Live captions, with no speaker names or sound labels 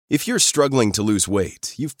If you're struggling to lose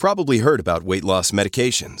weight, you've probably heard about weight loss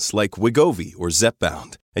medications like Wegovy or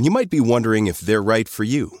Zepbound, and you might be wondering if they're right for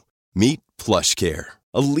you. Meet PlushCare,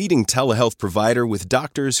 a leading telehealth provider with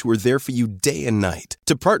doctors who are there for you day and night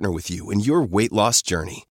to partner with you in your weight loss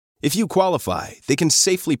journey. If you qualify, they can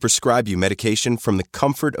safely prescribe you medication from the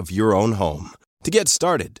comfort of your own home. To get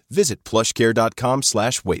started, visit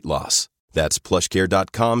plushcare.com/weightloss. That's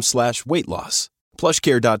plushcare.com/weightloss.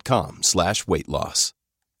 plushcare.com/weightloss.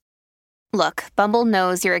 Look, Bumble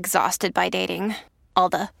knows you're exhausted by dating. All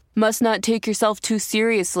the must not take yourself too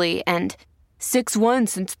seriously and 6'1"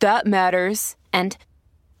 since that matters. And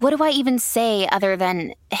what do I even say other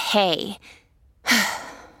than hey?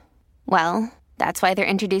 Well, that's why they're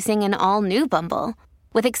introducing an all-new Bumble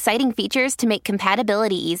with exciting features to make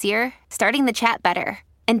compatibility easier, starting the chat better,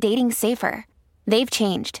 and dating safer. They've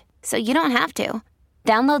changed, so you don't have to.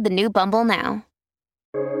 Download the new Bumble now.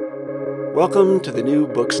 Welcome to the New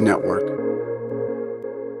Books Network.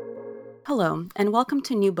 Hello, and welcome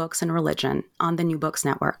to New Books and Religion on the New Books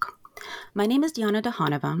Network. My name is Diana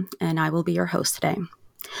Dehanova, and I will be your host today.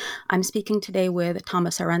 I'm speaking today with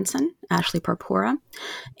Thomas Arentzen, Ashley Purpura,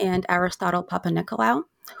 and Aristotle Papanicolaou,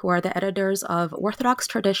 who are the editors of Orthodox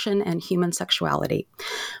Tradition and Human Sexuality,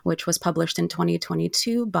 which was published in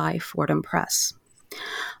 2022 by Fordham Press.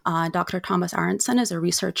 Dr. Thomas Arentzen is a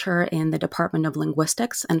researcher in the Department of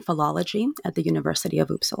Linguistics and Philology at the University of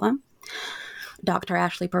Uppsala. Dr.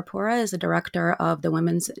 Ashley Purpura is the director of the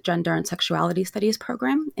Women's Gender and Sexuality Studies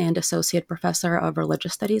program and associate professor of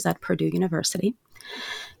religious studies at Purdue University.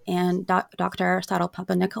 And Dr. Aristotle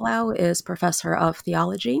Papanicolaou is professor of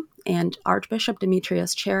theology and Archbishop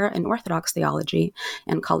Demetrius Chair in Orthodox Theology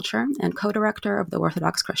and Culture and co-director of the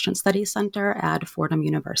Orthodox Christian Studies Center at Fordham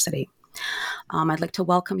University. I'd like to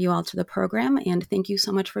welcome you all to the program and thank you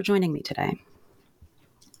so much for joining me today.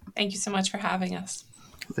 Thank you so much for having us.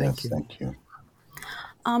 Thank you.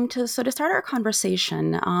 To start our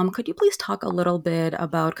conversation, could you please talk a little bit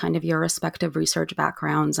about kind of your respective research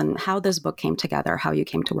backgrounds and how this book came together, how you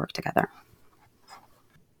came to work together?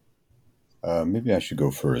 Maybe I should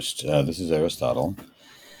go first. This is Aristotle.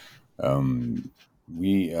 My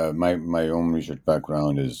own research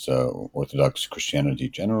background is Orthodox Christianity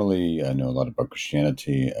generally. I know a lot about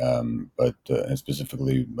Christianity, but and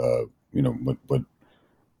specifically, what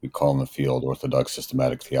we call in the field Orthodox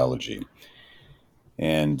systematic theology.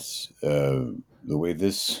 And the way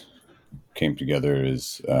this came together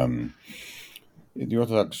is the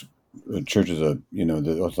Orthodox Church is the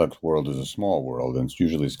Orthodox world is a small world, and it's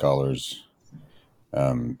usually scholars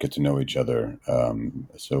get to know each other.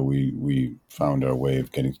 So we found our way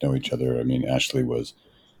of getting to know each other. I mean, Ashley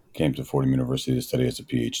came to Fordham University to study as a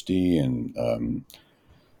PhD, and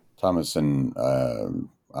Thomas and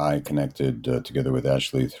I connected together with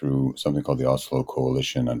Ashley through something called the Oslo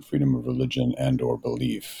Coalition on Freedom of Religion and/or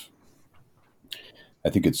Belief. I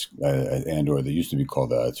think it's and/or they used to be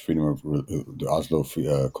called that. It's the Oslo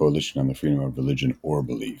Coalition on the Freedom of Religion or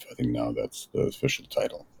Belief. I think now that's the official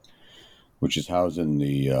title, which is housed in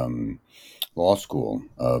the law school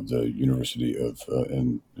of the University of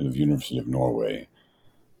Norway,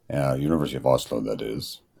 University of Oslo, that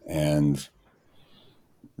is, and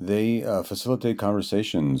they facilitate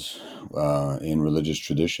conversations in religious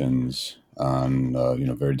traditions on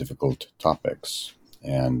very difficult topics,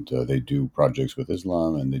 and they do projects with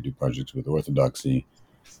Islam and they do projects with Orthodoxy,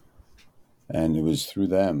 and it was through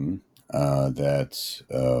them that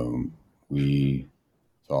we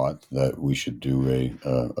thought that we should do a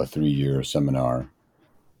 3-year seminar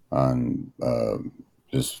on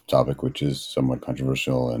this topic, which is somewhat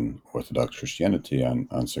controversial in Orthodox Christianity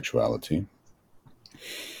on sexuality.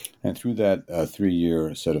 And through that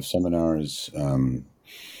 3-year set of seminars,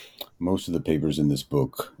 most of the papers in this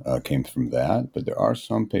book came from that, but there are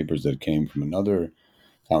some papers that came from another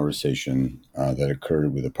conversation that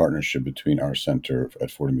occurred with a partnership between our center at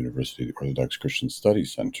Fordham University, the Orthodox Christian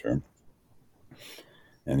Studies Center,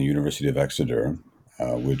 and the University of Exeter,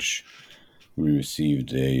 which we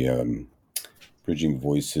received a Bridging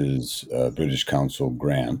Voices British Council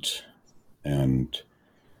grant, and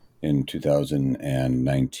in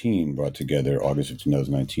 2019 August of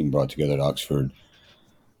 2019, brought together at Oxford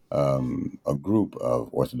a group of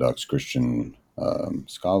Orthodox Christian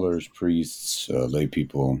scholars, priests, lay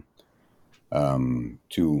people,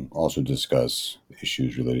 to also discuss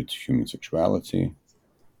issues related to human sexuality,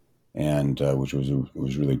 and which was a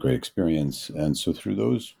really great experience. And so through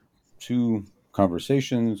those two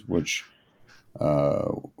conversations, which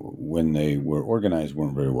when they were organized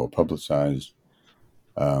weren't very well publicized,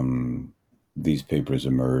 these papers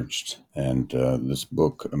emerged, and this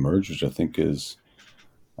book emerged, which I think is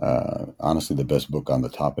honestly the best book on the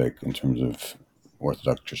topic in terms of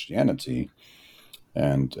Orthodox Christianity,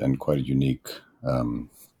 and quite a unique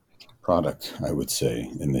product, I would say,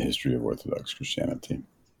 in the history of Orthodox Christianity.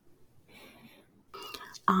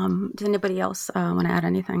 Does anybody else want to add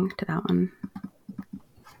anything to that one?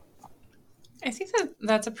 I think that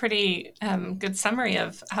that's a pretty good summary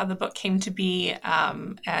of how the book came to be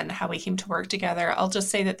and how we came to work together. I'll just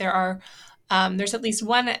say that there's at least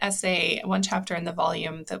one essay, one chapter in the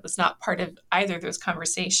volume that was not part of either of those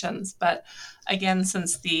conversations. But again,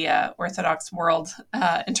 since the Orthodox world,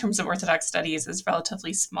 in terms of Orthodox studies, is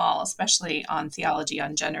relatively small, especially on theology,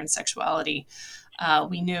 on gender and sexuality,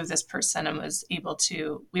 we knew of this person and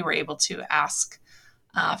we were able to ask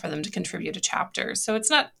for them to contribute a chapter. So it's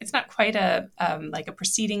not quite a like a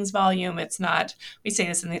proceedings volume. It's not, we say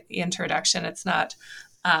this in the introduction, it's not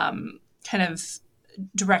kind of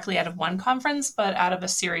directly out of one conference, but out of a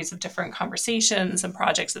series of different conversations and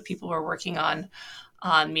projects that people were working on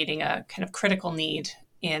meeting a kind of critical need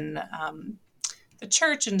in the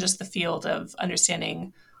church and just the field of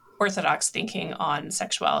understanding Orthodox thinking on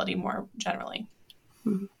sexuality more generally.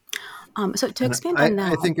 Mm-hmm. So to expand on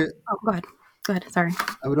that, I think go ahead. Go ahead. Sorry.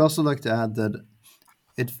 I would also like to add that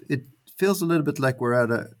it feels a little bit like we're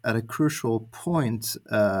at a crucial point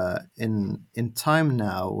in time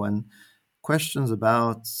now, when questions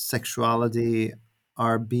about sexuality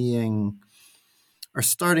are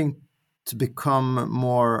starting to become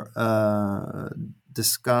more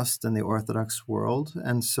discussed in the Orthodox world,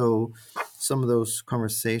 and so some of those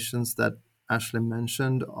conversations that Ashley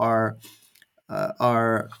mentioned are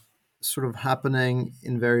sort of happening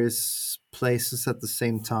in various places at the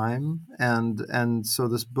same time, and so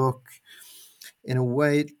this book, in a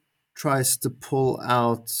way, tries to pull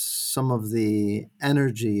out some of the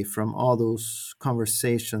energy from all those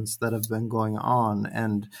conversations that have been going on,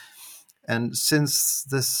 and since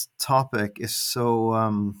this topic is so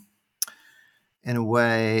in a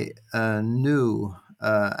way new,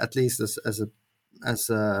 at least as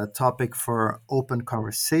a topic for open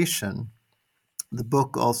conversation, the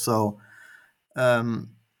book also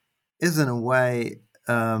is in a way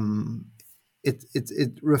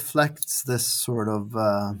it reflects this sort of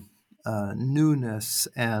newness,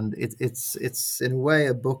 and it's in a way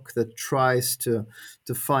a book that tries to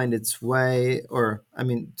find its way, or I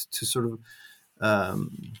mean to sort of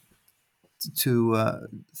to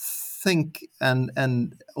think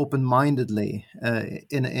and open-mindedly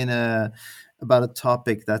in a about a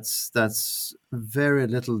topic that's very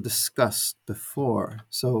little discussed before.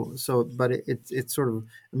 But it sort of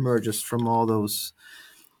emerges from all those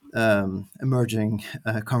emerging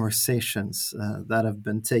conversations that have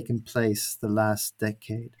been taking place the last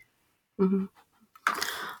decade. Mm-hmm.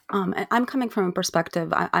 I'm coming from a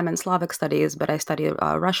perspective, I'm in Slavic studies, but I study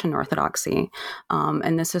Russian Orthodoxy.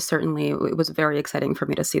 And this is certainly, it was very exciting for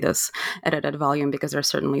me to see this edited volume, because there's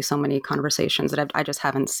certainly so many conversations that I just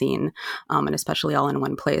haven't seen, and especially all in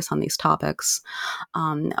one place on these topics.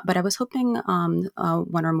 But I was hoping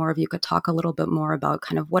one or more of you could talk a little bit more about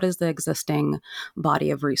kind of what is the existing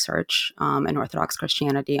body of research in Orthodox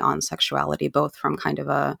Christianity on sexuality, both from kind of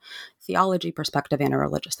a theology perspective and a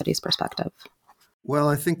religious studies perspective. Well,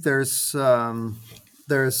 I think there's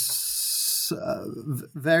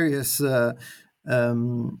various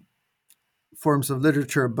forms of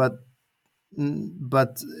literature, but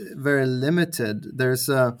very limited. There's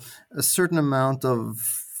a certain amount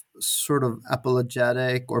of sort of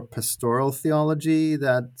apologetic or pastoral theology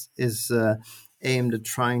that is aimed at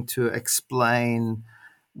trying to explain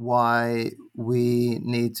why we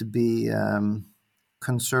need to be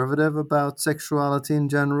conservative about sexuality in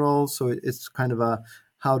general. So it's kind of a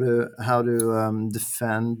how to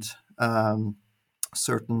defend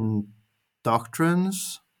certain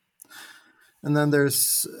doctrines, and then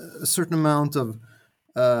there's a certain amount of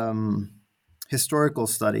historical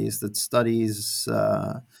studies that studies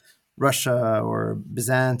Russia or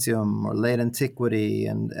Byzantium or late antiquity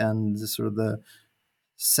and sort of the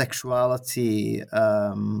sexuality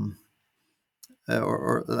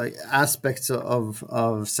or like aspects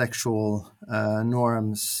of sexual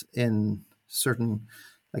norms in certain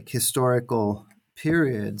like historical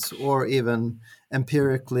periods, or even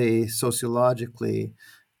empirically, sociologically,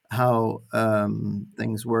 how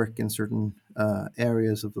things work in certain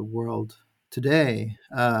areas of the world today.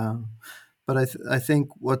 But I think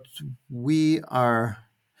what we are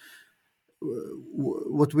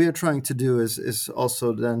trying to do is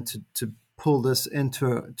also then to pull this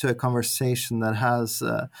into a conversation that has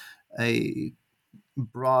a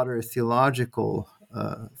broader theological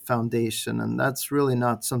foundation, and that's really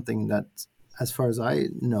not something that, as far as I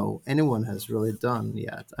know, anyone has really done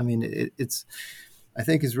yet. I mean, it's I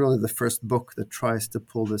think is really the first book that tries to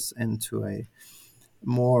pull this into a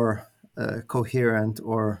more coherent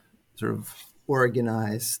or sort of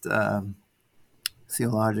organized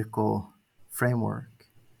theological framework.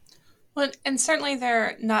 Well, and certainly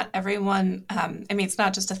not everyone, I mean, it's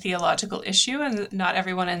not just a theological issue, and not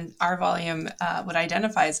everyone in our volume would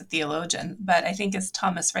identify as a theologian. But I think, as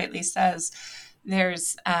Thomas rightly says,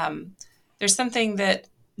 there's something that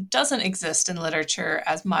doesn't exist in literature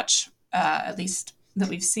as much, at least that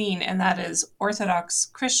we've seen, and that is Orthodox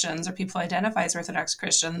Christians, or people who identify as Orthodox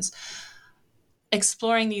Christians,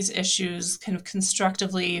 exploring these issues kind of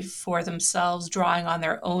constructively for themselves, drawing on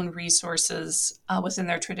their own resources within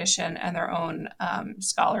their tradition and their own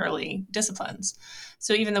scholarly disciplines.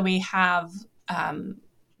 So even though we have,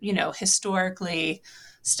 historically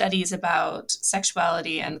studies about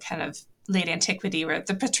sexuality and kind of late antiquity, or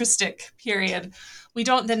the patristic period, we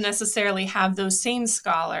don't then necessarily have those same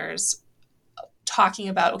scholars talking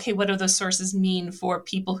about, okay, what do those sources mean for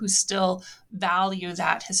people who still value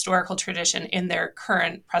that historical tradition in their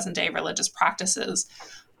current present day religious practices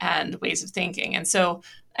and ways of thinking. And so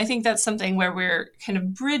I think that's something where we're kind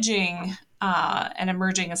of bridging and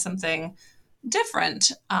emerging as something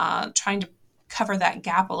different, trying to cover that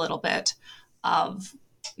gap a little bit of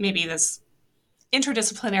maybe this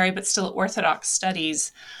interdisciplinary but still Orthodox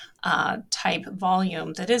studies type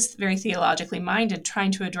volume that is very theologically minded,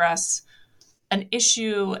 trying to address an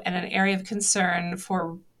issue and an area of concern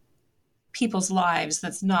for people's lives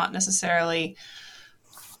that's not necessarily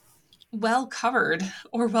well covered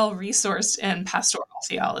or well resourced in pastoral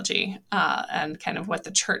theology and kind of what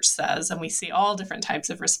the church says. And we see all different types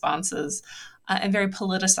of responses and very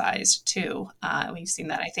politicized too. We've seen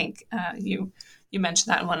that. I think you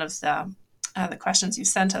mentioned that in one of the questions you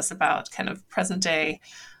sent us about kind of present day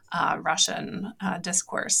Russian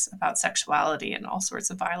discourse about sexuality and all sorts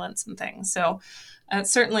of violence and things. So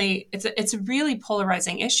certainly it's a really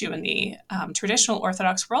polarizing issue in the traditional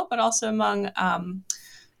Orthodox world, but also among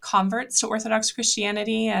converts to Orthodox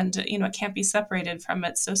Christianity. And, it can't be separated from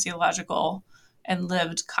its sociological and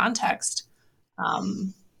lived context.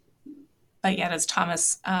 But yet, as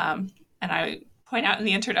Thomas and I point out in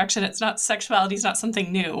the introduction, sexuality is not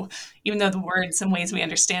something new. Even though the words and ways we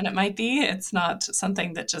understand it might be, it's not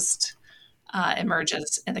something that just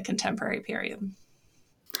emerges in the contemporary period.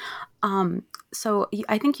 So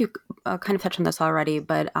I think you kind of touched on this already,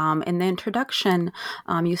 but in the introduction,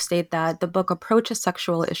 you state that the book approaches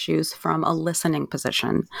sexual issues from a listening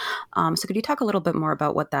position. So could you talk a little bit more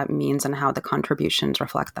about what that means and how the contributions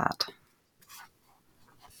reflect that?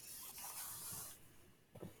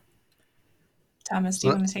 Thomas, do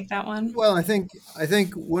you want to take that one? Well, I think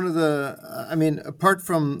one of the, apart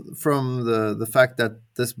from the fact that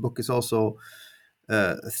this book is also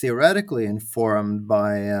theoretically informed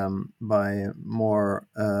by more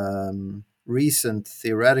recent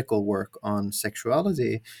theoretical work on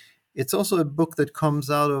sexuality, it's also a book that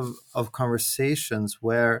comes out of conversations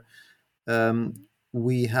where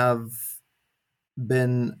we have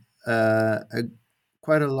been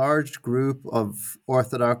quite a large group of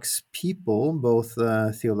Orthodox people, both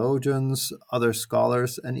theologians, other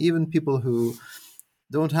scholars, and even people who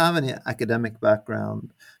don't have any academic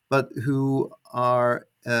background, but who are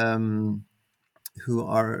in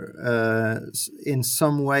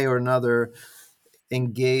some way or another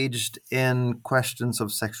engaged in questions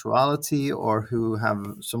of sexuality, or who have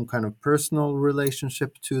some kind of personal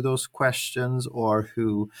relationship to those questions, or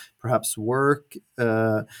who perhaps work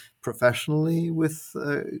professionally with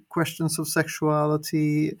questions of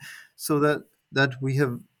sexuality, so that we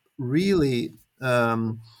have really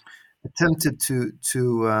attempted to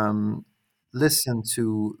listen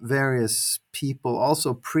to various people,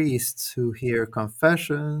 also priests, who hear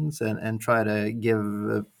confessions and try to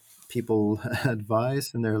give people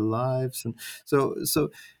advice in their lives. And so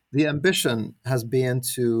the ambition has been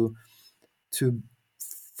to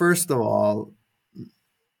first of all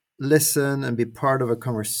listen and be part of a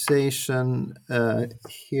conversation,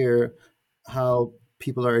 hear how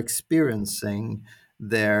people are experiencing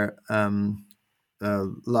their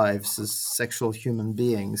lives as sexual human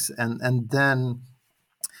beings, and then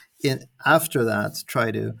after that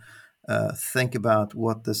try to think about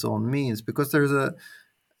what this all means, because there's a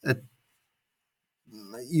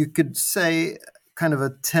you could say kind of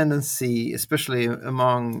a tendency, especially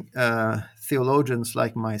among theologians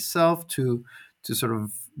like myself, to sort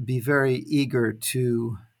of be very eager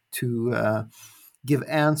to give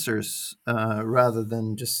answers rather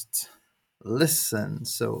than just listen.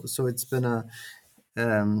 So it's been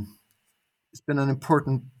an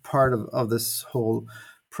important part of this whole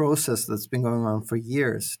process that's been going on for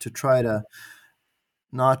years, to try to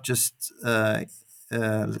not just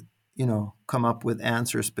come up with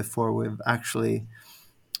answers before we've actually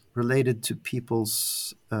related to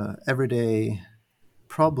people's everyday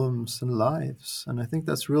problems and lives. And I think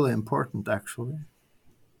that's really important, actually.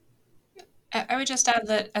 I would just add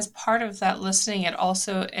that as part of that listening, it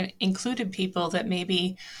also included people that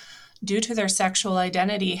maybe due to their sexual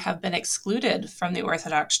identity have been excluded from the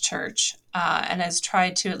Orthodox Church, and has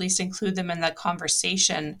tried to at least include them in the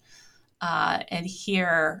conversation and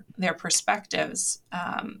hear their perspectives,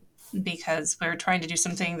 because we're trying to do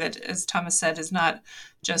something that, as Thomas said, is not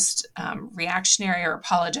just reactionary or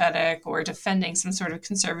apologetic or defending some sort of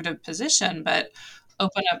conservative position, but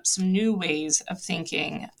open up some new ways of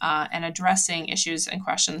thinking and addressing issues and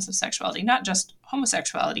questions of sexuality, not just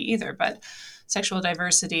homosexuality either, but sexual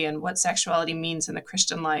diversity and what sexuality means in the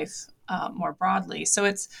Christian life more broadly. So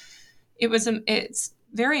it's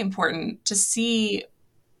very important to see,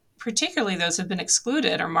 particularly those who've been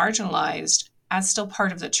excluded or marginalized, as still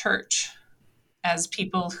part of the church, as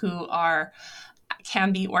people who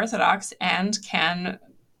can be Orthodox and can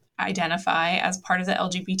identify as part of the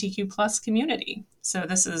LGBTQ plus community. So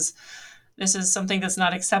this is something that's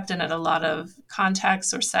not accepted in a lot of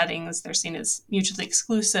contexts or settings. They're seen as mutually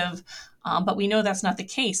exclusive, but we know that's not the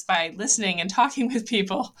case by listening and talking with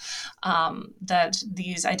people, that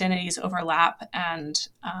these identities overlap, and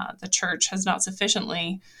the church has not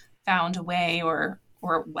sufficiently found a way or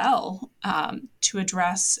to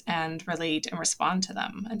address and relate and respond to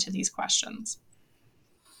them and to these questions.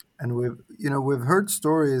 And we've heard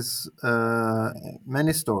stories,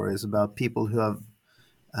 many stories about people who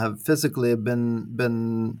have physically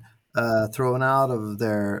been thrown out of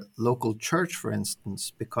their local church, for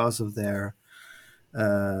instance, because of their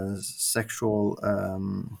sexual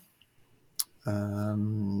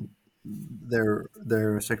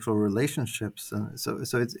their sexual relationships, and so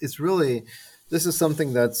it's really, this is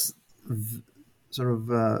something that's sort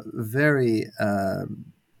of very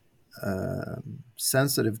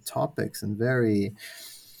sensitive topics and very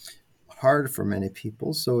hard for many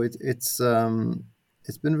people. So it's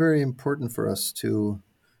been very important for us to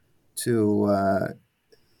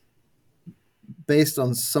based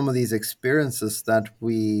on some of these experiences that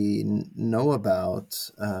we know about,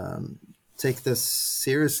 take this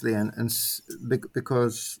seriously, and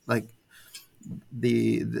because like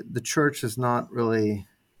the church has not really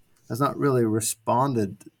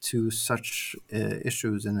responded to such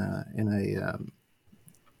issues in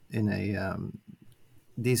a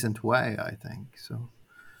decent way, I think so.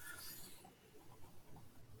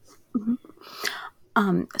 Mm-hmm.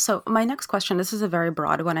 So my next question, this is a very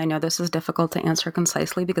broad one. I know this is difficult to answer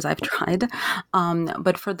concisely because I've tried.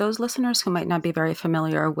 But for those listeners who might not be very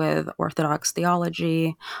familiar with Orthodox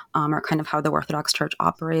theology, or kind of how the Orthodox Church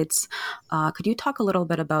operates, could you talk a little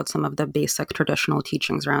bit about some of the basic traditional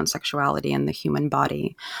teachings around sexuality and the human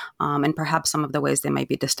body, and perhaps some of the ways they might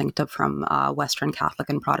be distinctive from Western Catholic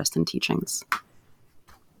and Protestant teachings?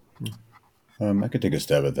 I could take a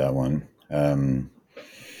stab at that one.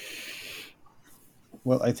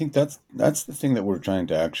 Well, I think that's the thing that we're trying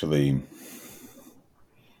to actually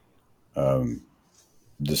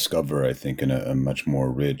discover, I think, in a much more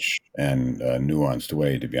rich and nuanced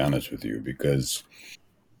way, to be honest with you, because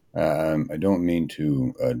I don't mean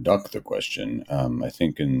to duck the question. I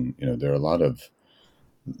think there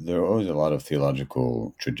are always a lot of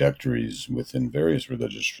theological trajectories within various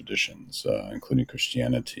religious traditions, including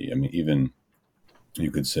Christianity. I mean, even you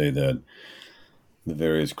could say that the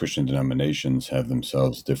various Christian denominations have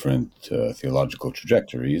themselves different theological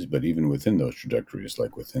trajectories, but even within those trajectories,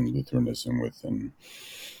 like within Lutheranism, within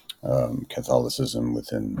Catholicism,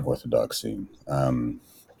 within Orthodoxy. And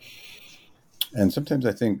sometimes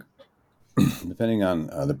I think, depending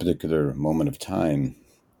on the particular moment of time,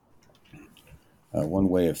 one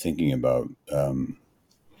way of thinking about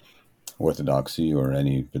Orthodoxy or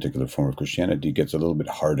any particular form of Christianity gets a little bit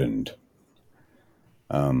hardened.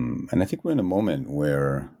 And I think we're in a moment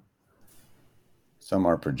where some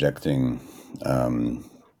are projecting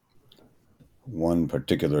one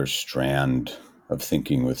particular strand of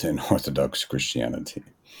thinking within Orthodox Christianity.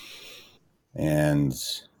 And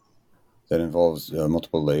that involves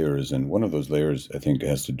multiple layers. And one of those layers, I think,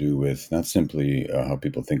 has to do with not simply how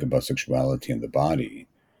people think about sexuality and the body,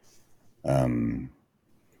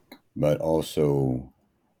 but also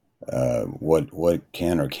what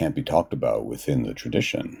can or can't be talked about within the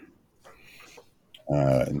tradition.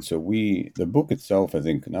 And so the book itself, I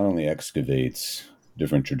think, not only excavates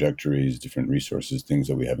different trajectories, different resources, things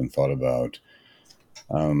that we haven't thought about,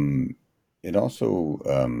 it also,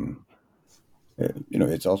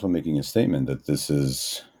 it's also making a statement that this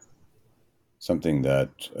is something that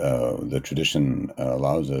the tradition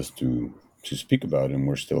allows us to to speak about, and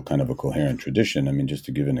we're still kind of a coherent tradition. I mean, just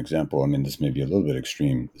to give an example, I mean, this may be a little bit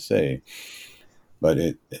extreme to say, but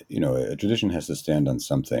a tradition has to stand on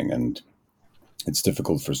something, and it's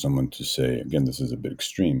difficult for someone to say, again, this is a bit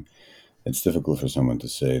extreme. It's difficult for someone to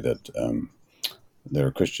say that they're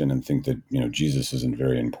a Christian and think that, Jesus isn't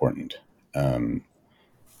very important.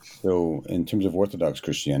 So in terms of Orthodox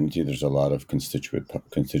Christianity, there's a lot of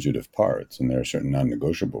constitutive parts, and there are certain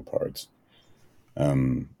non-negotiable parts.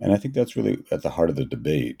 And I think that's really at the heart of the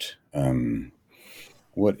debate.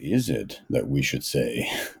 What is it that we should say?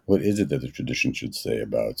 What is it that the tradition should say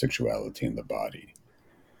about sexuality and the body?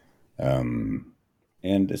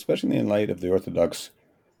 And especially in light of the Orthodox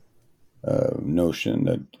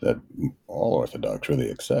notion that all Orthodox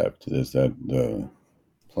really accept, is that the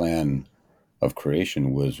plan of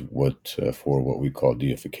creation was for what we call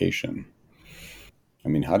deification. I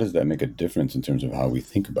mean, how does that make a difference in terms of how we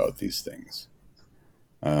think about these things?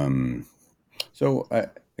 So I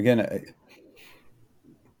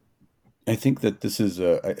think that this is,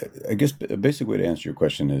 I guess, a basic way to answer your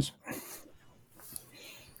question is,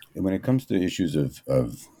 when it comes to issues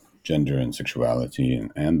of gender and sexuality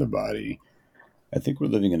and the body, I think we're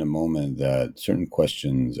living in a moment that certain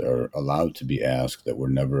questions are allowed to be asked that were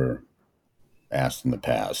never asked in the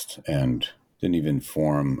past, and didn't even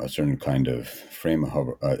form a certain kind of frame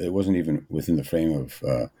of, it wasn't even within the frame of,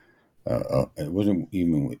 it wasn't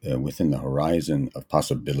even within the horizon of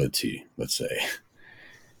possibility, let's say.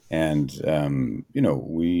 And,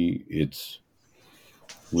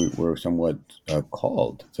 we're somewhat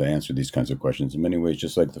called to answer these kinds of questions in many ways,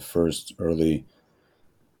 just like the first early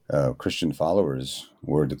Christian followers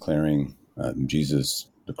were declaring Jesus,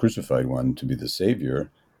 the crucified one, to be the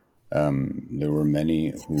Savior. There were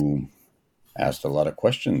many who asked a lot of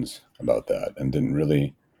questions about that and didn't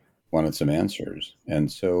really wanted some answers. And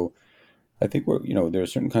so I think there are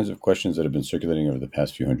certain kinds of questions that have been circulating over the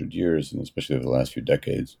past few hundred years, and especially over the last few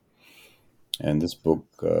decades. And this book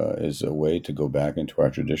is a way to go back into our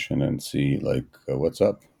tradition and see, what's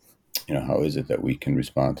up? How is it that we can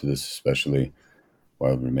respond to this, especially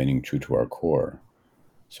while remaining true to our core?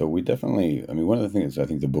 So we definitely, one of the things I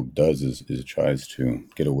think the book does is it tries to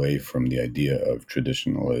get away from the idea of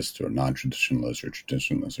traditionalist or non-traditionalist or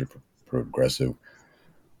traditionalist or progressive.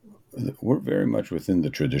 We're very much within the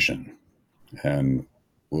tradition. And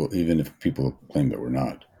even if people claim that we're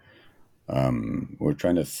not, we're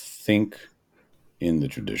trying to think in the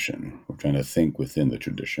tradition. We're trying to think within the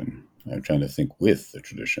tradition. I'm trying to think with the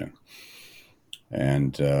tradition.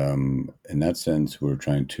 And in that sense, we're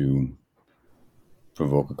trying to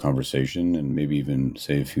provoke a conversation and maybe even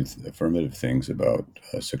say a few affirmative things about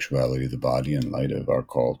sexuality, the body, in light of our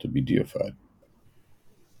call to be deified.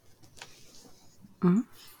 Mm-hmm.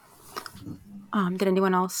 Did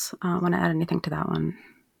anyone else want to add anything to that one?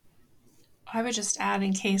 I would just add,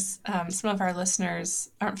 in case some of our listeners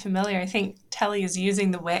aren't familiar, I think Telly is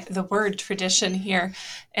using the word tradition here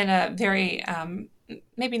in a very,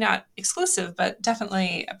 maybe not exclusive, but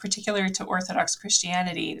definitely particular to Orthodox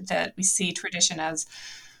Christianity, that we see tradition as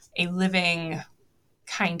a living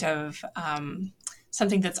kind of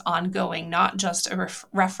something that's ongoing, not just a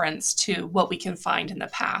reference to what we can find in the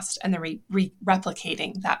past and then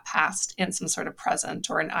replicating that past in some sort of present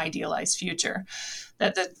or an idealized future.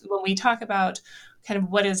 That when we talk about kind of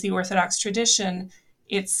what is the Orthodox tradition,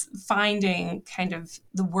 it's finding kind of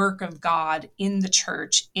the work of God in the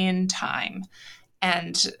church in time.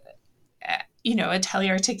 And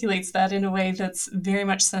Telly articulates that in a way that's very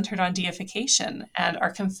much centered on deification and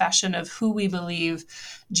our confession of who we believe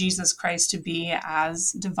Jesus Christ to be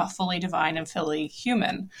as fully divine and fully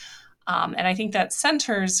human. And I think that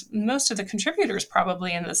centers most of the contributors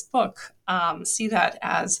probably in this book, see that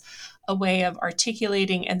as a way of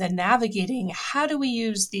articulating and then navigating how do we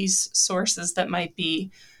use these sources that might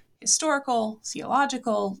be historical,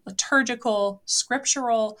 theological, liturgical,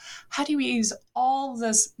 scriptural. How do we use all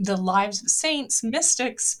this, the lives of saints,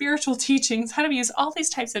 mystics, spiritual teachings? How do we use all these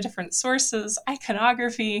types of different sources,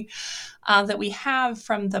 iconography that we have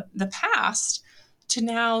from the past to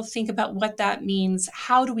now think about what that means?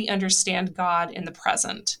 How do we understand God in the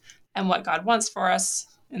present and what God wants for us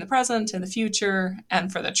in the present, in the future,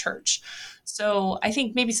 and for the church? So I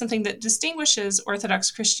think maybe something that distinguishes Orthodox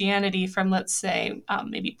Christianity from, let's say,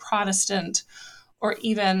 maybe Protestant, or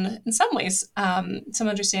even in some ways, some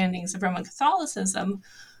understandings of Roman Catholicism,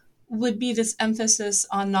 would be this emphasis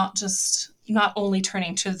on not only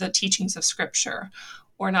turning to the teachings of Scripture,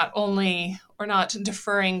 or not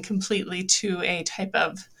deferring completely to a type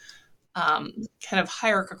of kind of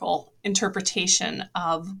hierarchical interpretation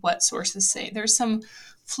of what sources say. There's some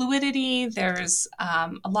fluidity, there's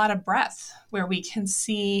a lot of breadth where we can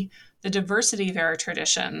see the diversity of our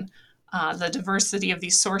tradition, the diversity of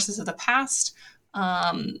these sources of the past,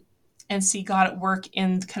 and see God at work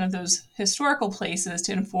in kind of those historical places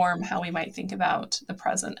to inform how we might think about the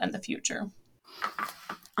present and the future.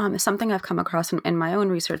 Something I've come across in my own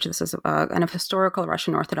research, this is kind of historical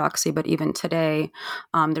Russian Orthodoxy, but even today,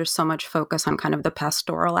 there's so much focus on kind of the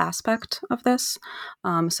pastoral aspect of this.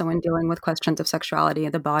 So in dealing with questions of sexuality,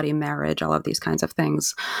 the body, marriage, all of these kinds of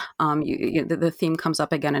things, the theme comes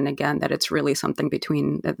up again and again that it's really something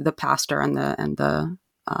between the pastor and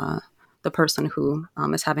the person who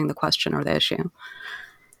is having the question or the issue.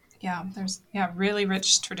 Yeah, there's really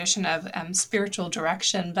rich tradition of spiritual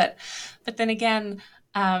direction, but then again,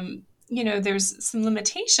 there's some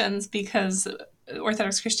limitations because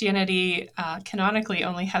Orthodox Christianity canonically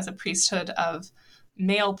only has a priesthood of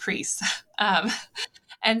male priests.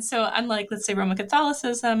 And so unlike, let's say, Roman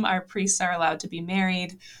Catholicism, our priests are allowed to be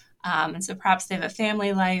married. And so perhaps they have a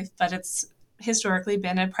family life, but it's historically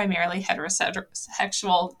been a primarily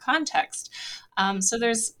heterosexual context. So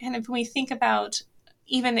there's kind of, when we think about,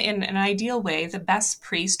 even in an ideal way, the best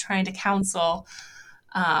priest trying to counsel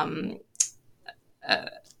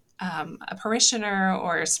a parishioner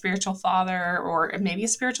or a spiritual father or maybe a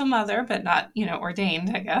spiritual mother, but not,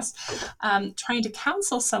 ordained, I guess, trying to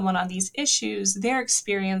counsel someone on these issues, their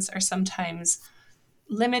experience are sometimes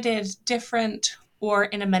limited, different, or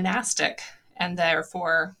in a monastic, and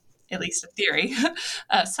therefore, at least a theory,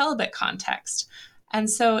 a celibate context. And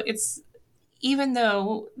so it's, even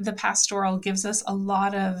though the pastoral gives us a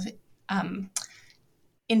lot of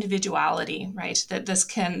individuality, right? That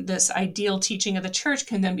this ideal teaching of the church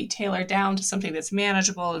can then be tailored down to something that's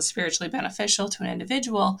manageable and spiritually beneficial to an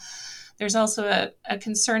individual. There's also a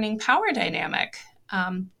concerning power dynamic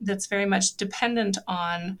that's very much dependent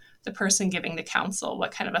on the person giving the counsel.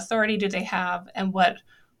 What kind of authority do they have, and what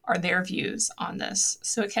are their views on this?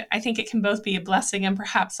 So I think it can both be a blessing and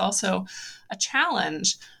perhaps also a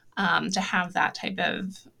challenge to have that type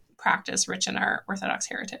of practice rich in our Orthodox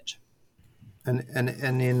heritage. And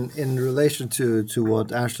in relation to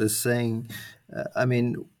what Ashley is saying,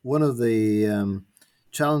 one of the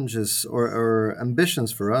challenges or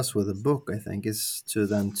ambitions for us with the book, I think, is to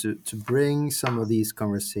bring some of these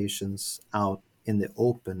conversations out in the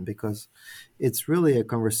open, because it's really a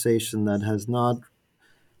conversation that has not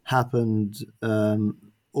happened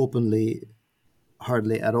openly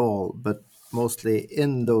hardly at all, but mostly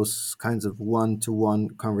in those kinds of one-to-one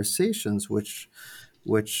conversations, which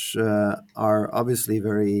are obviously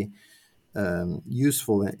very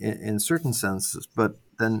useful in certain senses, but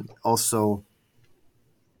then also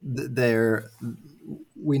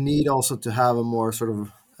we need also to have a more sort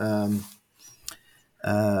of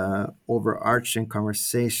overarching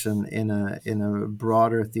conversation in a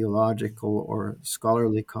broader theological or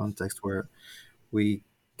scholarly context where we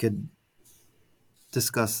could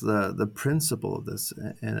discuss the principle of this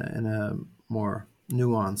in a more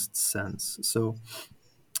nuanced sense. So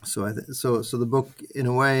the book, in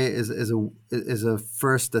a way, is a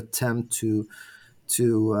first attempt to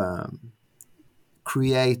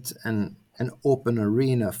create an open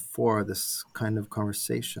arena for this kind of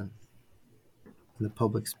conversation in the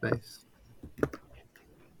public space.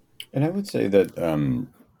 And I would say that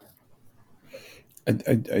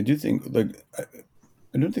I do think,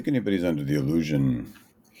 I don't think anybody's under the illusion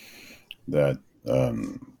that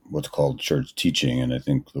what's called church teaching, and I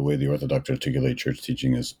think the way the Orthodox articulate church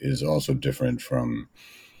teaching is also different from,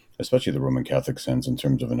 especially the Roman Catholic sense, in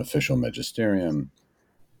terms of an official magisterium,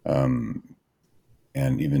 and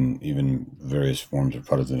even various forms of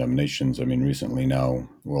Protestant denominations. I mean, recently now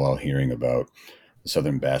we're all hearing about the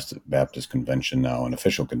Southern Baptist Convention, now an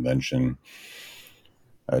official convention,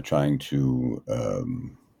 trying to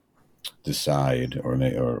decide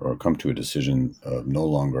or come to a decision of no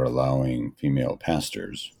longer allowing female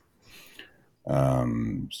pastors. We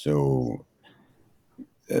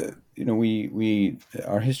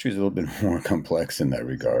our history is a little bit more complex in that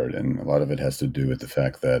regard, and a lot of it has to do with the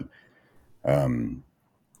fact that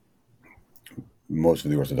most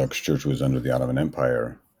of the Orthodox Church was under the Ottoman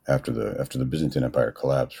Empire after the Byzantine Empire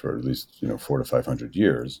collapsed for at least 400 to 500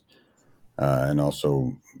 years, and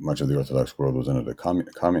also much of the Orthodox world was under the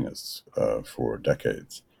communists for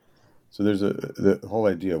decades. So there's the whole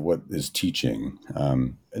idea of what is teaching.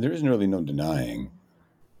 And there isn't really no denying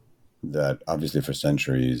that, obviously, for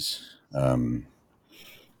centuries,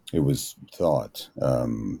 it was thought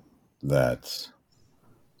that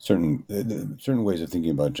certain ways of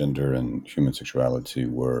thinking about gender and human sexuality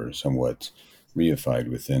were somewhat reified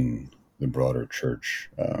within the broader church,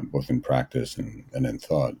 both in practice and in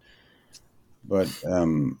thought. But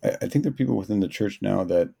I think there are people within the church now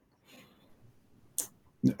that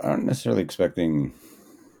aren't necessarily expecting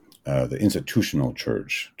the institutional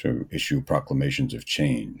church to issue proclamations of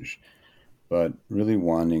change, but really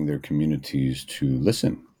wanting their communities to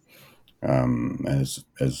listen, as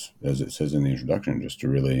it says in the introduction, just to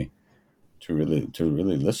really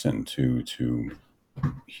listen, to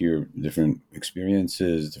hear different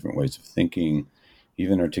experiences, different ways of thinking,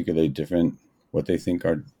 even articulate different what they think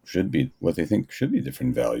should be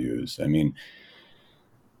different values. I mean,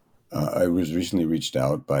 I was recently reached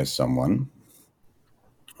out by someone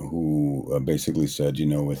who basically said,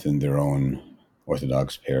 within their own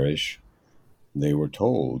Orthodox parish, they were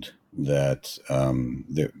told that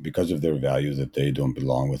because of their values that they don't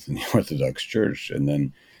belong within the Orthodox Church. And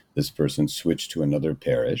then this person switched to another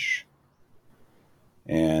parish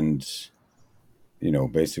and,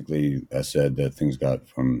 basically said that things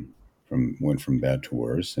went from bad to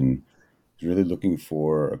worse, and was really looking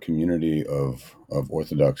for a community of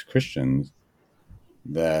Orthodox Christians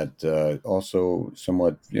that also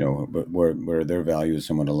somewhat, where their values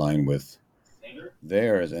somewhat align with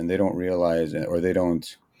theirs, and they don't realize, or they're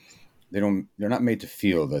not made to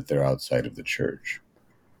feel that they're outside of the church.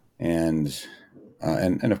 And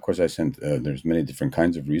of course I sent, there's many different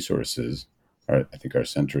kinds of resources. I think our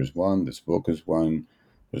center is one, this book is one.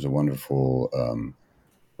 There's a wonderful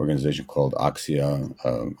organization called Axia,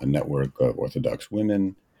 a network of Orthodox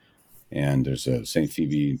women. And there's a St.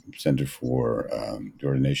 Phoebe Center for the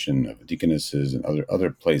ordination of deaconesses, and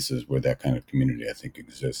other places where that kind of community, I think,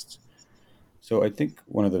 exists. So I think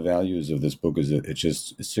one of the values of this book is that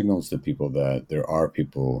it signals to people that there are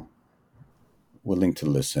people willing to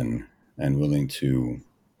listen and willing to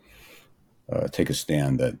take a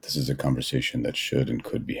stand, that this is a conversation that should and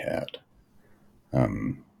could be had.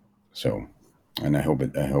 And I hope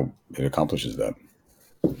it accomplishes that.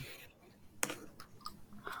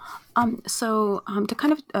 To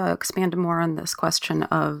kind of expand more on this question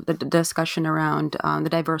of the discussion around the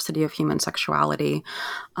diversity of human sexuality,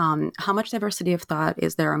 how much diversity of thought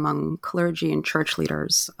is there among clergy and church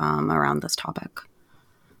leaders around this topic?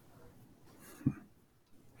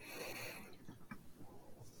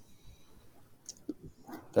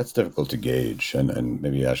 That's difficult to gauge, and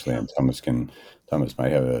maybe Ashley and Thomas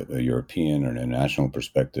might have a European or an international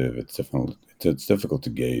perspective. It's difficult to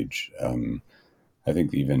gauge. I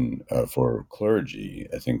think even for clergy,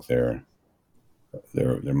 I think there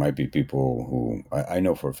might be people who I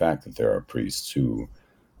know for a fact that there are priests who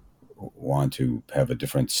want to have a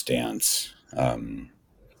different stance,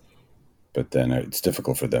 but then it's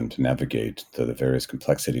difficult for them to navigate the various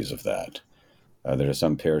complexities of that. There are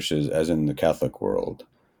some parishes, as in the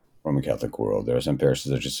Roman Catholic world, there are some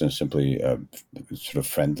parishes that are just simply sort of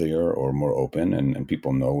friendlier or more open, and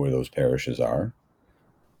people know where those parishes are.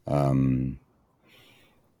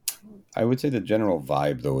 I would say the general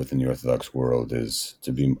vibe, though, within the Orthodox world is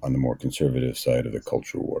to be on the more conservative side of the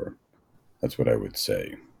culture war. That's what I would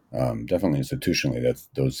say. Definitely institutionally,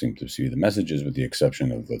 those seem to see the messages, with the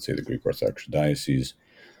exception of, let's say, the Greek Orthodox diocese,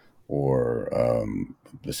 or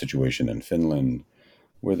the situation in Finland,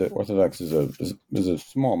 where the Orthodox is a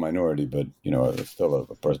small minority, but it's still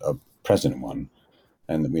a present one.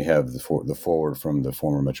 And we have the forward from the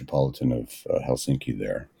former Metropolitan of Helsinki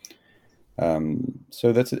there. So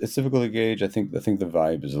it's difficult to gauge. I think the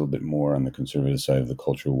vibe is a little bit more on the conservative side of the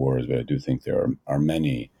cultural wars, but I do think there are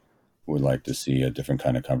many who would like to see a different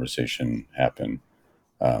kind of conversation happen.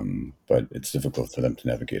 But it's difficult for them to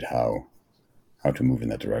navigate how to move in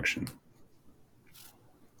that direction.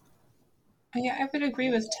 Yeah, I would agree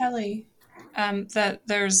with Telly that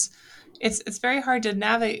it's very hard to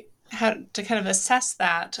navigate, how to kind of assess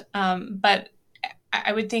that. But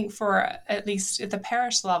I would think, for at least at the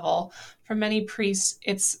parish level, for many priests,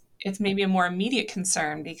 it's maybe a more immediate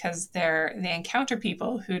concern, because they encounter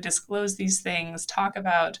people who disclose these things, talk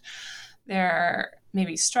about their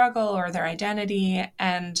maybe struggle or their identity,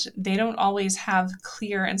 and they don't always have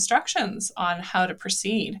clear instructions on how to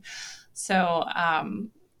proceed. So,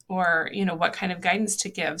 or what kind of guidance to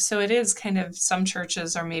give. So it is kind of, some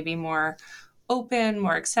churches are maybe more open,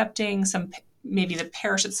 more accepting. Some, maybe the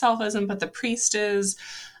parish itself isn't, but the priest is.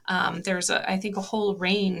 There's I think a whole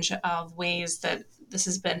range of ways that this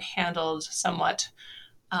has been handled somewhat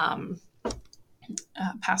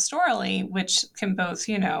pastorally, which can both,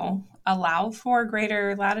 allow for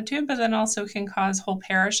greater latitude, but then also can cause whole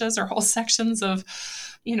parishes or whole sections of,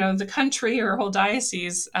 the country or whole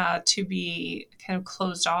diocese to be kind of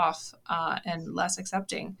closed off and less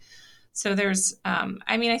accepting. So there's,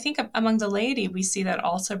 I think among the laity, we see that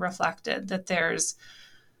also reflected, that there's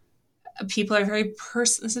people are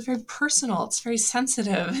this is very personal. It's very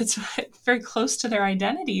sensitive. It's very close to their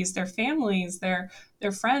identities, their families, their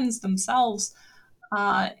friends themselves.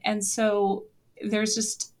 And so there's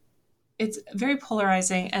just, it's very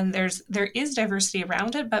polarizing, and there is diversity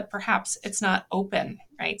around it, but perhaps it's not open,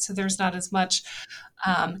 right? So there's not as much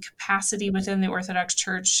capacity within the Orthodox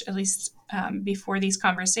Church, at least before these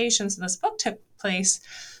conversations and this book took place,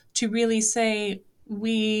 to really say,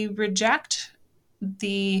 we reject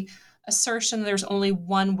the assertion there's only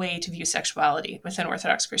one way to view sexuality within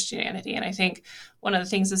Orthodox Christianity. And I think one of the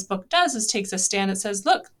things this book does is takes a stand and says,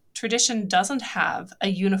 look, tradition doesn't have a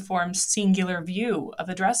uniform singular view of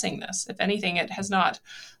addressing this. If anything, it has not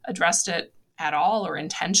addressed it at all or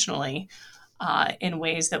intentionally in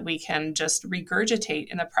ways that we can just regurgitate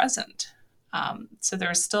in the present. So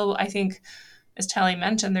there's still, I think, as Tally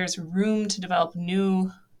mentioned, there's room to develop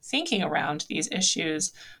new thinking around these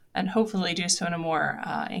issues and hopefully do so in a more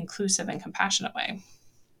inclusive and compassionate way.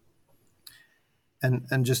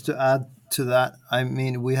 And just to add to that, I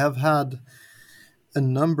mean, we have had a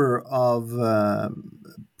number of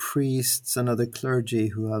priests and other clergy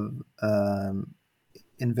who have,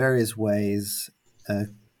 in various ways,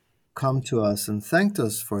 come to us and thanked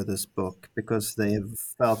us for this book, because they have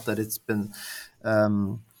felt that it's been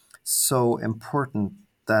so important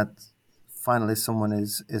that finally someone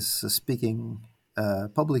is speaking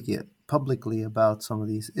publicly about some of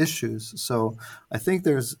these issues. So I think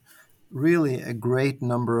there's really a great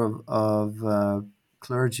number of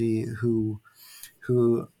clergy who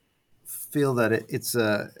feel that it's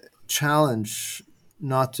a challenge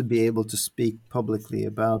not to be able to speak publicly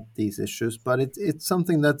about these issues, but it's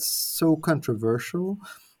something that's so controversial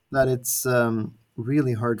that it's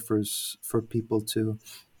really hard for people to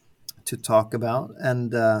talk about.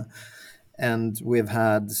 And we've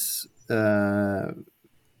had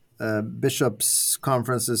bishops'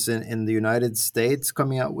 conferences in the United States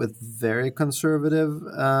coming out with very conservative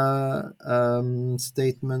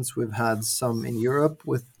statements. We've had some in Europe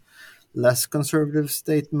with less conservative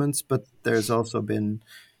statements, but there's also been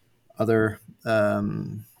other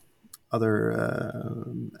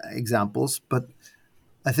examples. But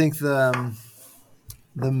I think the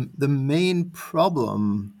main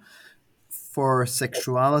problem for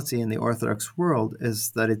sexuality in the Orthodox world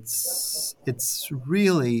is that it's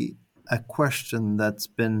really a question that's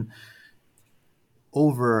been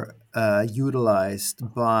over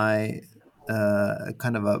utilized by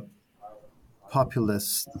kind of a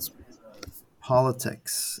populist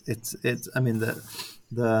politics. It's I mean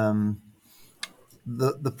the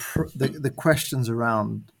questions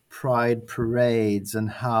around pride parades and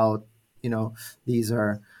how these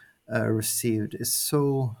are received is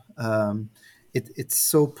so it's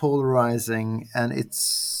so polarizing, and it's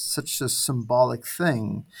such a symbolic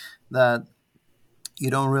thing that you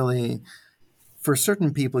don't really, for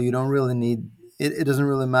certain people, you don't really need it. It doesn't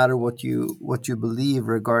really matter what you believe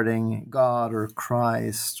regarding God or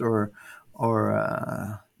Christ or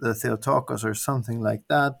the Theotokos or something like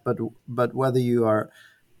that, but whether you are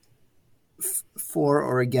for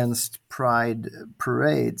or against pride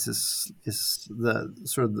parades is the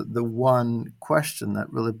sort of the one question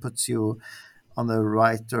that really puts you on the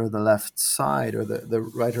right or the left side, or the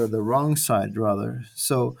right or the wrong side rather.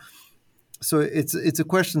 So it's a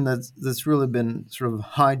question that's really been sort of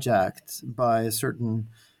hijacked by a certain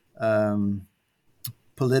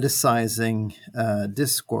politicizing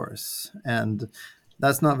discourse, and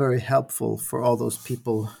that's not very helpful for all those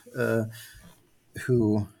people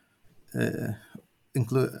who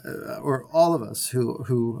include or all of us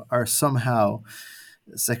who are somehow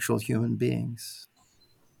sexual human beings.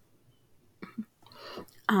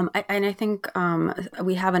 I think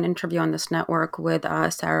we have an interview on this network with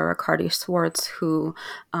Sarah Riccardi-Swartz, who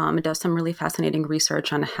does some really fascinating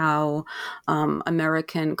research on how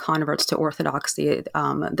American converts to Orthodoxy,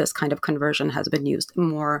 this kind of conversion has been used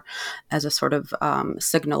more as a sort of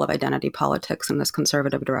signal of identity politics in this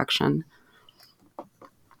conservative direction.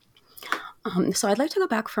 So I'd like to go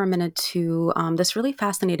back for a minute to this really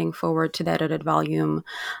fascinating foreword to the edited volume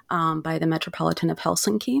by the Metropolitan of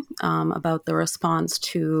Helsinki about the response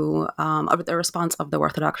of the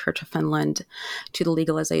Orthodox Church of Finland to the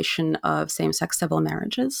legalization of same-sex civil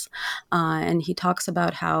marriages. And he talks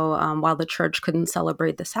about how while the church couldn't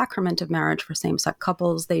celebrate the sacrament of marriage for same-sex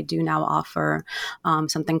couples, they do now offer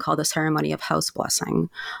something called the ceremony of house blessing,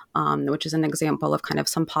 which is an example of kind of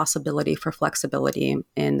some possibility for flexibility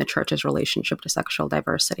in the church's relationship to sexual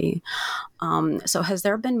diversity. So has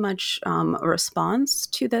there been much response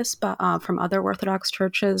to this from other Orthodox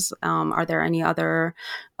churches? Are there any other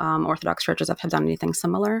Orthodox churches that have done anything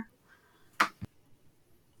similar?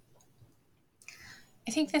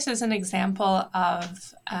 I think this is an example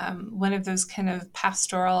of one of those kind of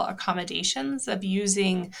pastoral accommodations of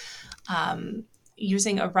using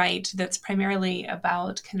using a rite that's primarily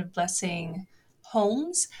about kind of blessing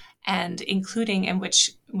homes, and including in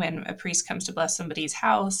which when a priest comes to bless somebody's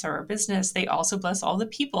house or a business, they also bless all the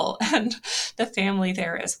people and the family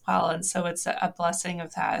there as well. And so it's a blessing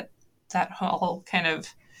of that whole kind of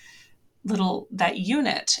that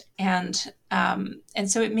unit. And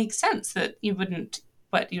so it makes sense that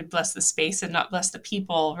you'd bless the space and not bless the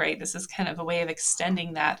people, right? This is kind of a way of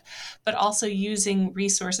extending that, but also using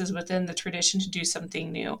resources within the tradition to do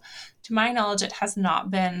something new. To my knowledge, it has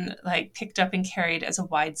not been like picked up and carried as a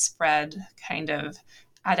widespread kind of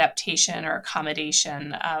adaptation or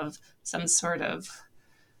accommodation of some sort of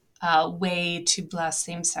way to bless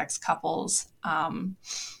same-sex couples.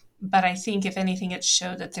 But I think, if anything, it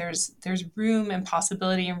showed that there's room and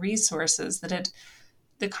possibility and resources, that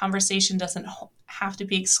the conversation doesn't have to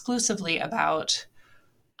be exclusively about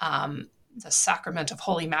the sacrament of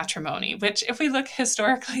holy matrimony, which, if we look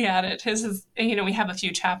historically at it, we have a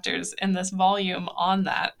few chapters in this volume on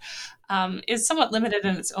that, is somewhat limited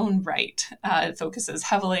in its own right. It focuses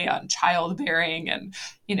heavily on childbearing and,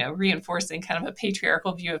 reinforcing kind of a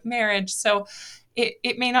patriarchal view of marriage. So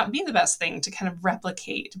it may not be the best thing to kind of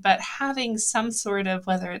replicate, but having some sort of,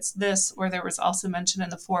 whether it's this, or there was also mentioned in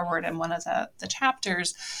the foreword in one of the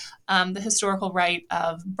chapters, the historical rite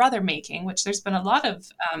of brother making, which there's been a lot of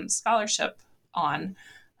scholarship on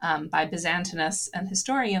by Byzantinists and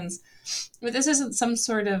historians. But this isn't some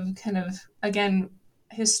sort of kind of, again,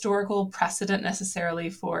 historical precedent necessarily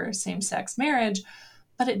for same-sex marriage,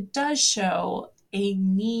 but it does show a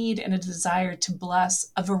need and a desire to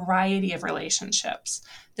bless a variety of relationships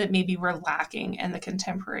that maybe we're lacking in the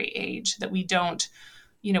contemporary age, that we don't,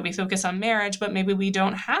 we focus on marriage, but maybe we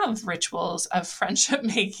don't have rituals of friendship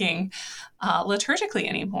making liturgically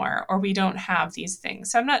anymore, or we don't have these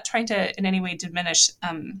things. So I'm not trying to in any way diminish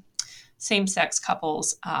same-sex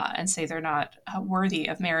couples and say they're not worthy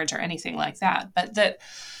of marriage or anything like that, but that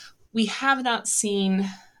we have not seen.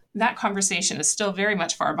 That conversation is still very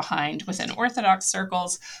much far behind within Orthodox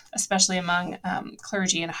circles, especially among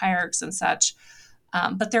clergy and hierarchs and such.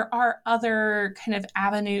 But there are other kind of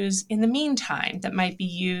avenues in the meantime that might be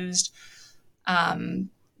used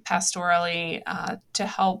pastorally to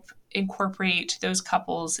help incorporate those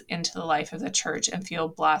couples into the life of the church and feel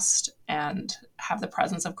blessed and have the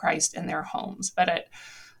presence of Christ in their homes. But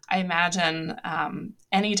I imagine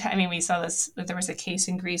anytime, we saw this, that there was a case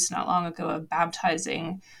in Greece not long ago of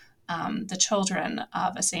baptizing the children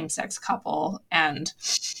of a same-sex couple, and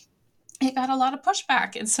it got a lot of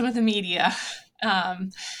pushback in some of the media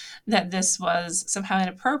that this was somehow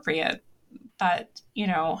inappropriate. But,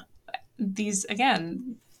 these,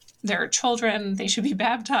 again, they're children, they should be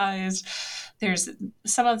baptized. There's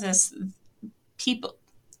some of this people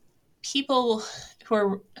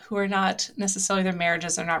who are not necessarily, their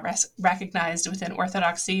marriages are not recognized within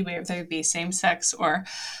Orthodoxy, whether they be same-sex or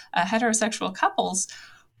heterosexual couples,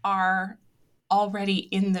 are already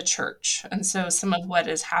in the church. And so some of what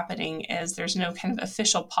is happening is there's no kind of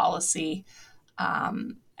official policy,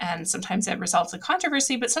 and sometimes it results in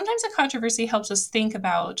controversy, but sometimes the controversy helps us think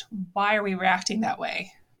about, why are we reacting that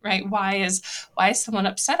way, right? Why is someone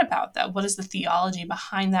upset about that? What is the theology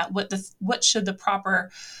behind that? What should the proper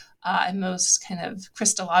and most kind of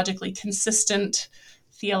Christologically consistent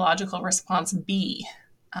theological response be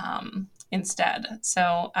instead?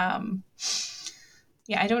 So,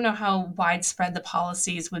 I don't know how widespread the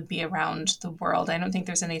policies would be around the world. I don't think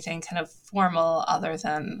there's anything kind of formal other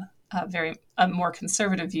than a more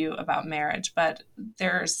conservative view about marriage, but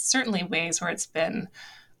there's certainly ways where it's been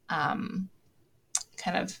kind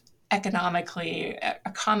of economically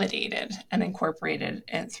accommodated and incorporated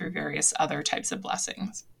through various other types of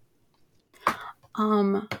blessings.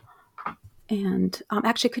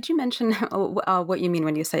 Actually, could you mention what you mean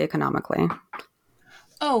when you say economically?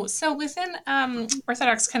 Oh, so within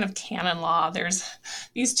Orthodox kind of canon law, there's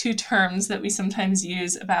these two terms that we sometimes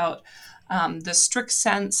use about the strict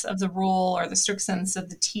sense of the rule or the strict sense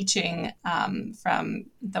of the teaching from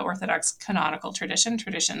the Orthodox canonical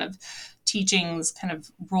tradition of teachings, kind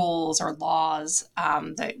of rules or laws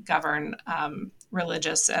that govern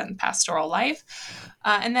religious and pastoral life.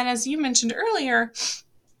 And then, as you mentioned earlier,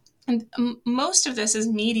 and most of this is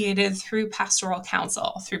mediated through pastoral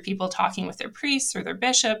counsel, through people talking with their priests or their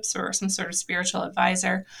bishops or some sort of spiritual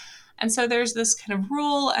advisor. And so there's this kind of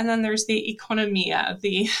rule, and then there's the economia,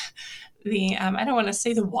 the I don't want to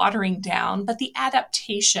say the watering down, but the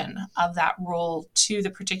adaptation of that rule to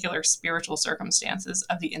the particular spiritual circumstances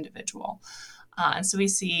of the individual. And so we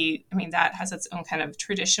see, that has its own kind of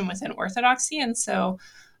tradition within Orthodoxy. And so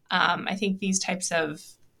I think these types of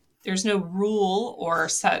there's no rule or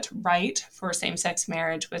set right for same-sex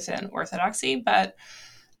marriage within Orthodoxy, but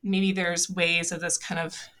maybe there's ways of this kind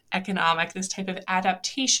of this type of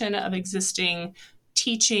adaptation of existing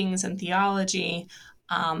teachings and theology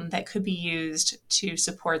that could be used to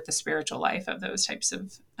support the spiritual life of those types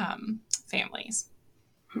of families.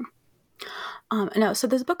 No, so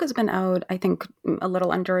this book has been out, I think, a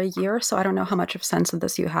little under a year, so I don't know how much of sense of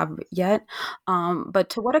this you have yet. But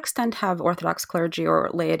to what extent have Orthodox clergy or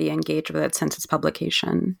laity engaged with it since its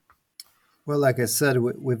publication? Well, like I said,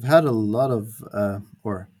 we've had a lot of,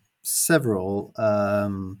 or several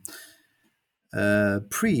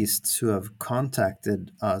priests who have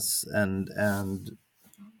contacted us and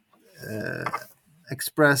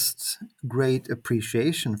expressed great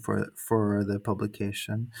appreciation for the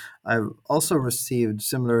publication. I've also received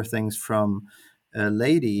similar things from a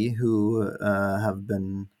lady who have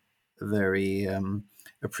been very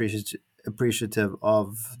appreciative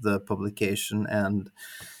of the publication, and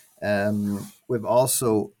we've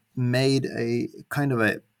also made a kind of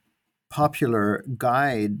a popular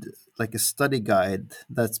guide, like a study guide,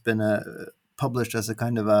 that's been published as a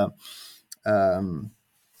kind of a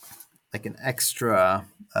like an extra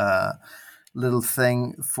little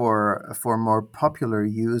thing for more popular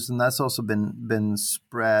use, and that's also been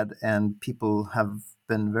spread, and people have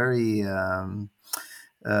been very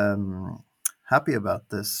happy about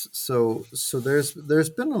this. So there's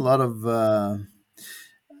been a lot of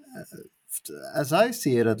as I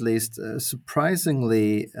see it, at least,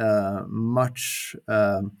 surprisingly much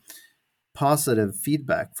positive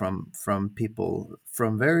feedback from people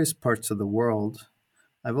from various parts of the world.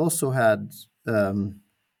 I've also had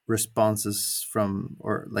responses from,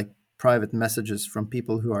 or like private messages from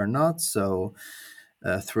people who are not so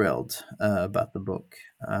thrilled about the book.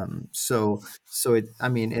 So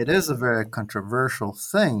it is a very controversial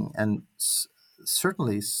thing, and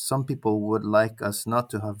certainly some people would like us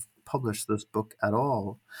not to have published this book at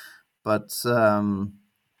all. But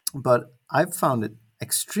I've found it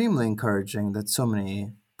extremely encouraging that so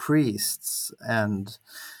many priests and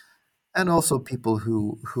also people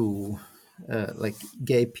who like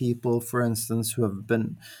gay people, for instance, who have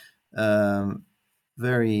been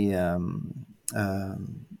very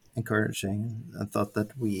encouraging and thought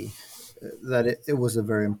that it was a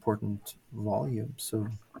very important volume. So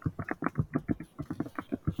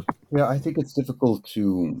Yeah, I think it's difficult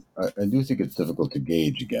to. I do think it's difficult to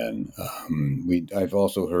gauge again. I've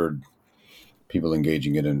also heard people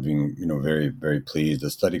engaging it and being, very, very pleased. The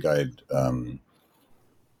study guide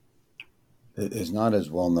is not as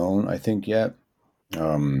well known, I think, yet,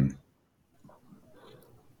 and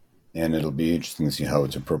it'll be interesting to see how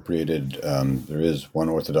it's appropriated. There is one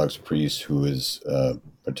Orthodox priest who is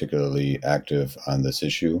particularly active on this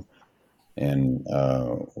issue, and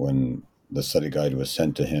when the study guide was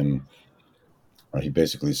sent to him, he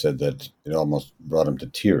basically said that it almost brought him to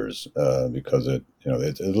tears because it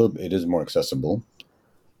is more accessible,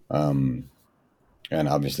 and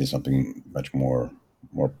obviously something much more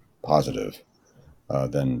positive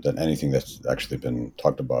than anything that's actually been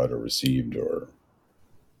talked about or received or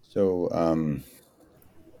so.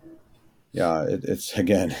 Yeah, it's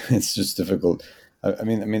again, it's just difficult. I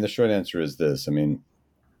mean, the short answer is this. I mean,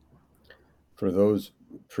 for those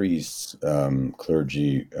priests,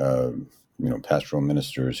 clergy, pastoral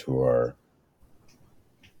ministers who are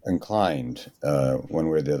inclined, one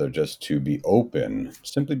way or the other, just to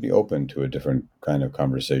simply be open to a different kind of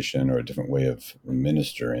conversation or a different way of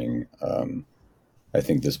ministering, I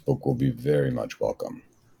think this book will be very much welcome.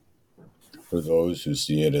 For those who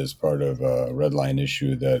see it as part of a red line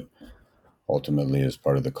issue that ultimately is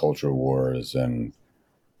part of the culture wars and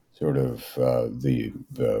sort of the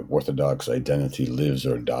Orthodox identity lives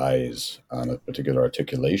or dies on a particular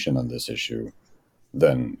articulation on this issue,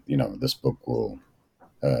 then, this book will,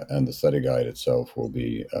 and the study guide itself will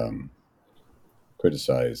be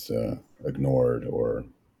criticized, ignored, or,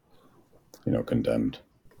 condemned.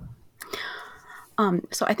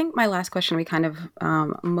 So I think my last question we kind of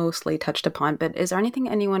mostly touched upon, but is there anything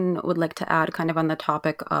anyone would like to add kind of on the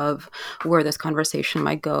topic of where this conversation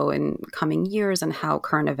might go in coming years and how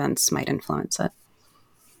current events might influence it?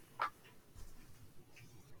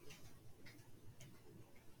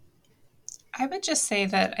 I would just say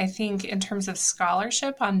that I think in terms of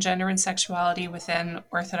scholarship on gender and sexuality within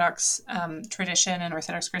Orthodox tradition and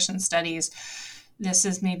Orthodox Christian studies, this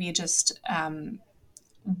is maybe just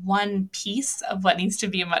one piece of what needs to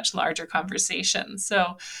be a much larger conversation.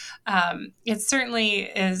 So it certainly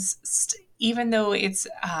is, even though it's,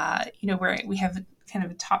 where we have kind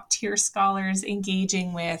of top tier scholars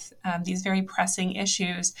engaging with these very pressing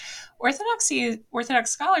issues,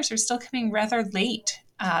 Orthodox scholars are still coming rather late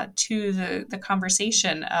to the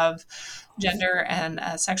conversation of gender and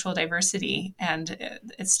sexual diversity and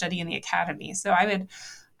its study in the academy. So I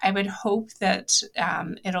would hope that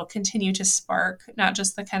it'll continue to spark not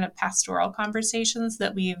just the kind of pastoral conversations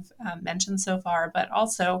that we've mentioned so far, but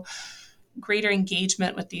also greater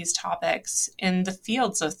engagement with these topics in the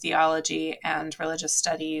fields of theology and religious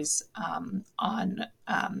studies on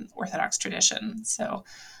Orthodox tradition. So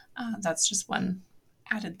that's just one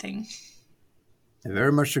added thing. I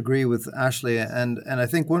very much agree with Ashley, and I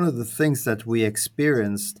think one of the things that we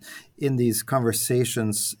experienced in these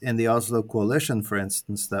conversations in the Oslo Coalition, for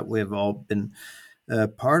instance, that we've all been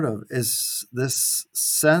part of, is this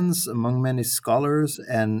sense among many scholars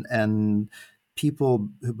and people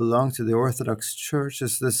who belong to the Orthodox Church,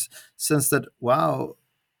 is this sense that, wow,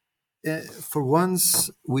 for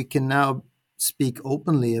once we can now speak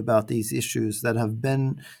openly about these issues that have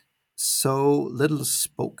been so little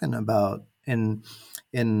spoken about in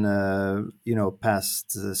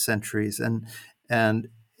past centuries, and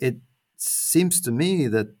it seems to me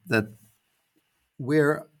that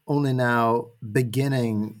we're only now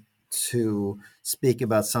beginning to speak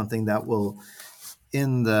about something that will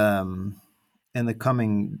in the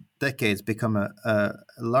coming decades become a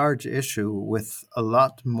large issue with a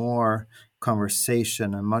lot more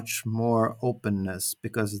conversation and much more openness,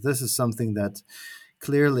 because this is something that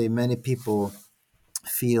clearly many people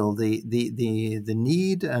feel the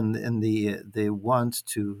need and the want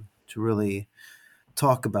to really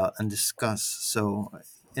talk about and discuss. So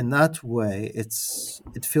in that way, it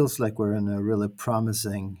feels like we're in a really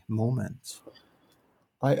promising moment.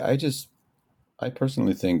 I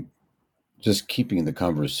personally think just keeping the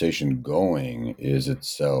conversation going is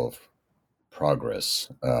itself progress,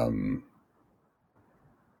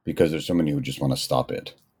 because there's so many who just want to stop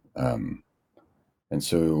it. And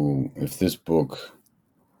so if this book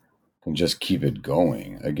can just keep it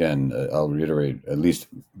going, again, I'll reiterate, at least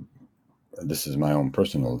this is my own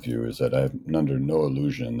personal view, is that I'm under no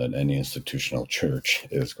illusion that any institutional church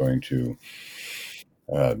is going to,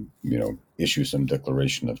 issue some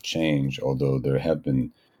declaration of change, although there have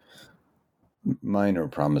been minor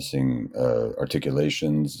promising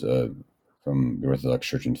articulations from the Orthodox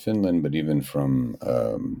Church in Finland, but even from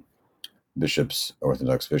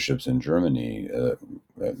Orthodox bishops in Germany,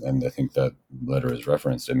 and I think that letter is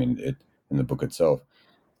referenced. I mean, in the book itself,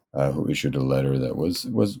 who issued a letter that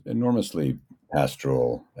was enormously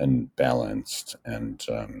pastoral and balanced, and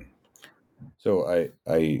so I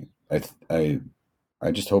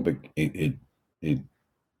just hope it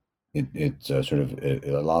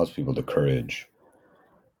allows people the courage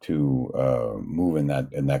to move in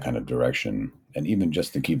that kind of direction, and even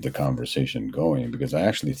just to keep the conversation going, because I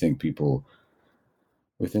actually think people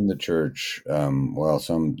within the church,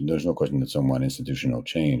 there's no question that some want institutional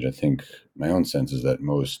change. I think my own sense is that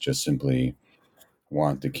most just simply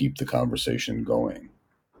want to keep the conversation going.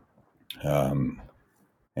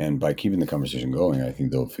 And by keeping the conversation going, I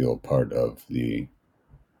think they'll feel part of the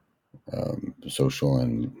social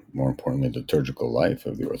and, more importantly, liturgical life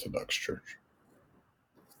of the Orthodox Church.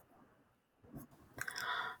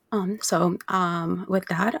 With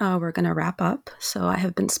that, we're going to wrap up. So I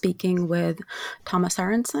have been speaking with Thomas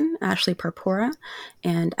Arentzen, Ashley Purpura,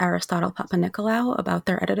 and Aristotle Papanikolaou about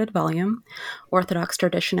their edited volume, Orthodox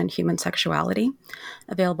Tradition and Human Sexuality,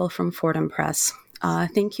 available from Fordham Press.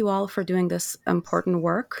 Thank you all for doing this important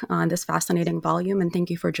work on this fascinating volume, and thank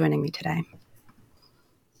you for joining me today.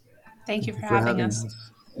 Thank you for having us.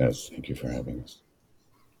 Yes, thank you for having us.